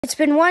It's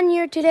been 1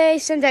 year today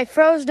since I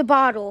froze the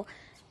bottle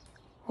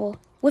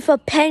with a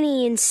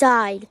penny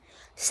inside.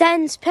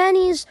 Since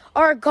pennies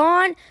are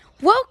gone,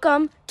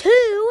 welcome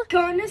to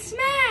Gonna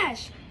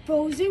Smash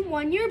Frozen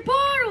 1 Year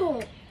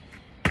Bottle.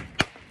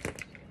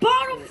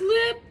 Bottle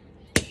flip.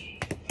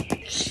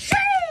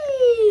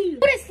 Shade!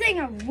 What is this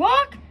thing, a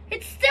rock?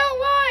 It's still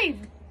alive.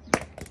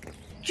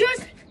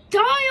 Just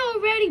die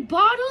already,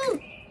 bottle.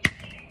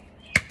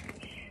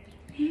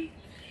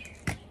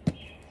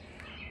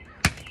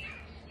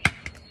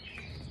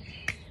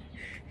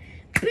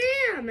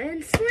 Bam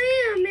and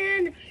slam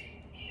and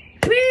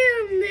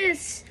bam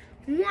this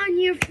 1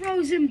 year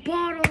frozen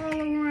bottle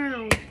all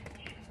around.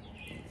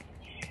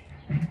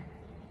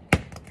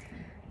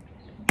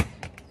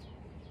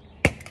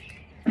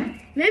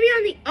 Maybe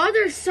on the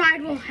other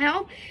side will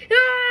help.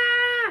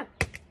 Ah!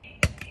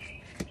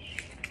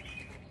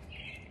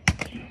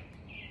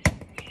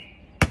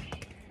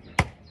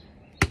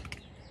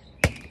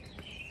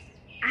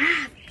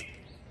 Ah!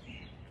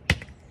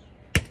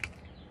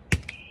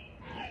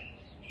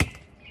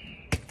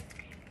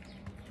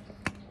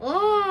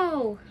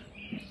 Oh,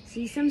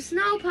 see some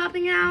snow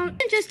popping out.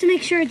 And just to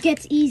make sure it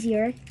gets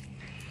easier.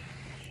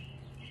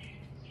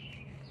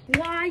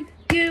 Why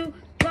do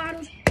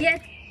bottles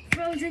get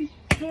frozen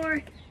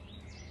for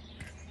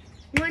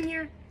 1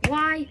 year?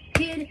 Why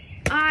did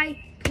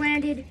I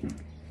planted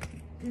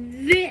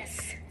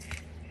this?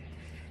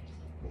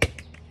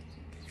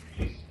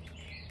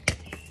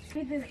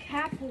 Maybe the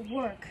cap will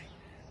work.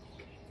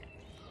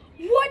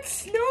 What,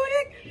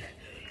 Snowden?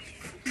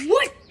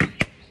 What?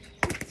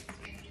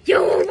 You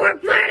will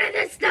work better than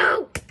this,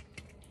 though.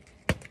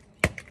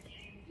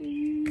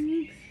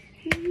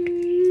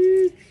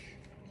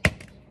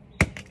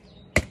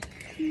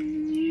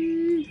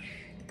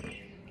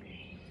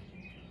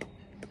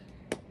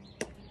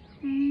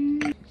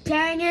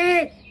 Dang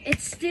it!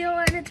 It's still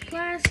in its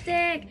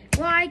plastic.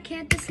 Why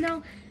can't the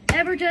snow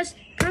ever just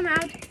come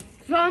out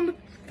from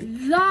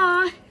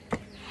the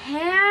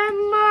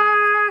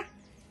hammer?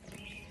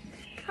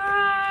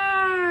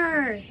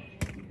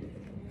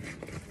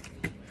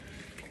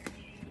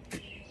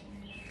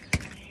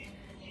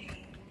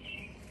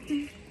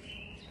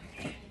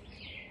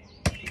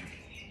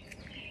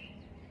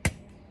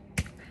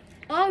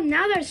 Oh,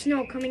 now there's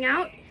snow coming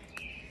out.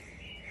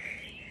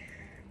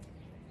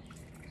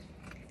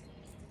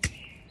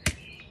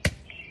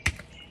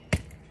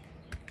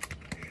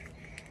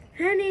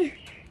 Penny,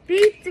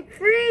 beat the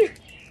free.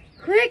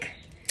 Quick,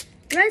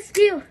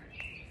 rescue.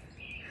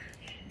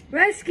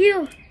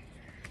 Rescue.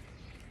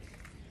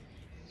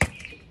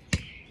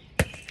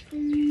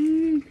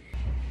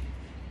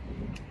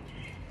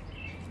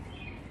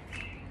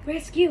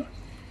 Rescue.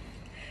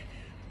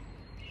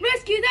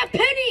 Rescue that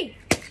penny.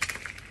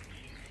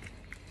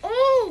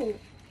 Oh,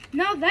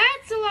 now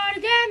that's a lot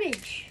of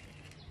damage.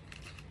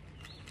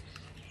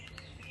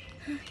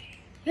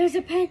 There's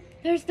the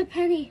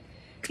penny.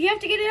 You have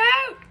to get it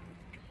out.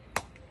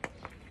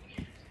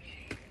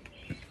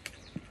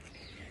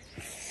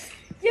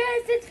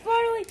 Yes, it's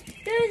finally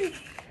done.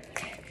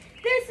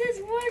 This is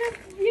what a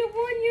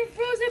 1 year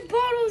frozen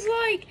bottle's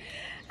like.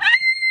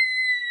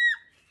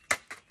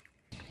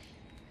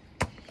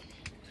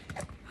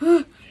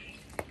 Ah!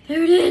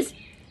 There it is.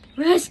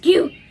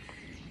 Rescue.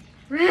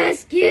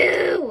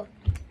 Rescue.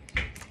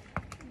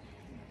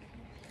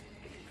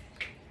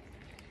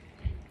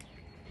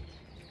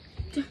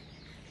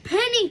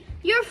 Penny,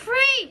 you're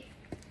free.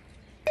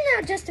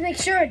 Now, just to make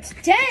sure it's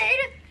dead.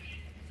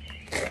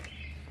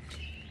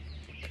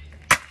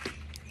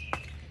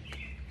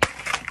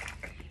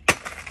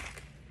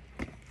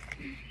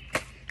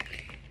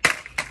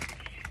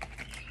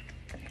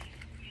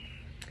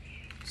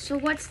 So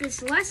what's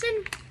this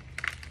lesson?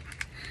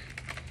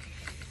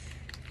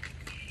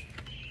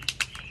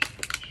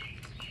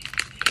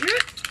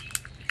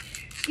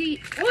 The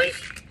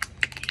oyster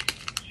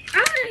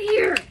out of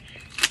here.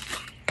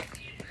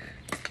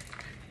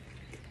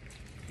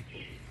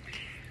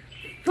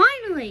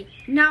 Finally,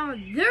 now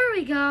there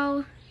we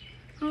go.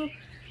 Oh,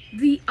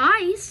 the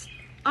ice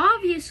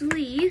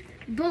obviously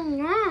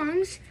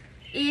belongs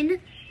into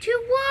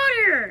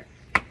water.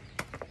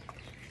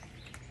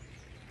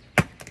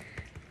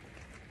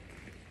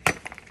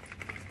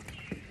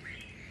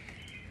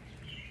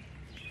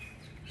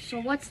 So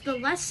what's the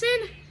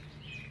lesson?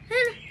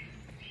 And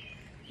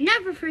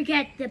never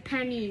forget the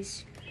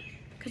pennies.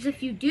 Because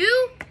if you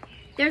do,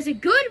 there's a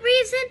good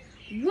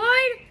reason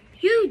why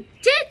you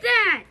did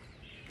that.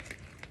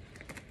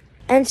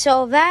 And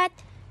so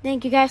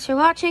thank you guys for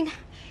watching.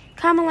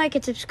 Comment, like,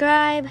 and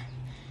subscribe.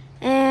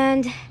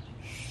 And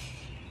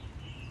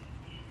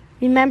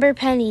remember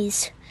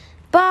pennies.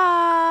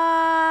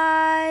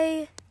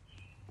 Bye.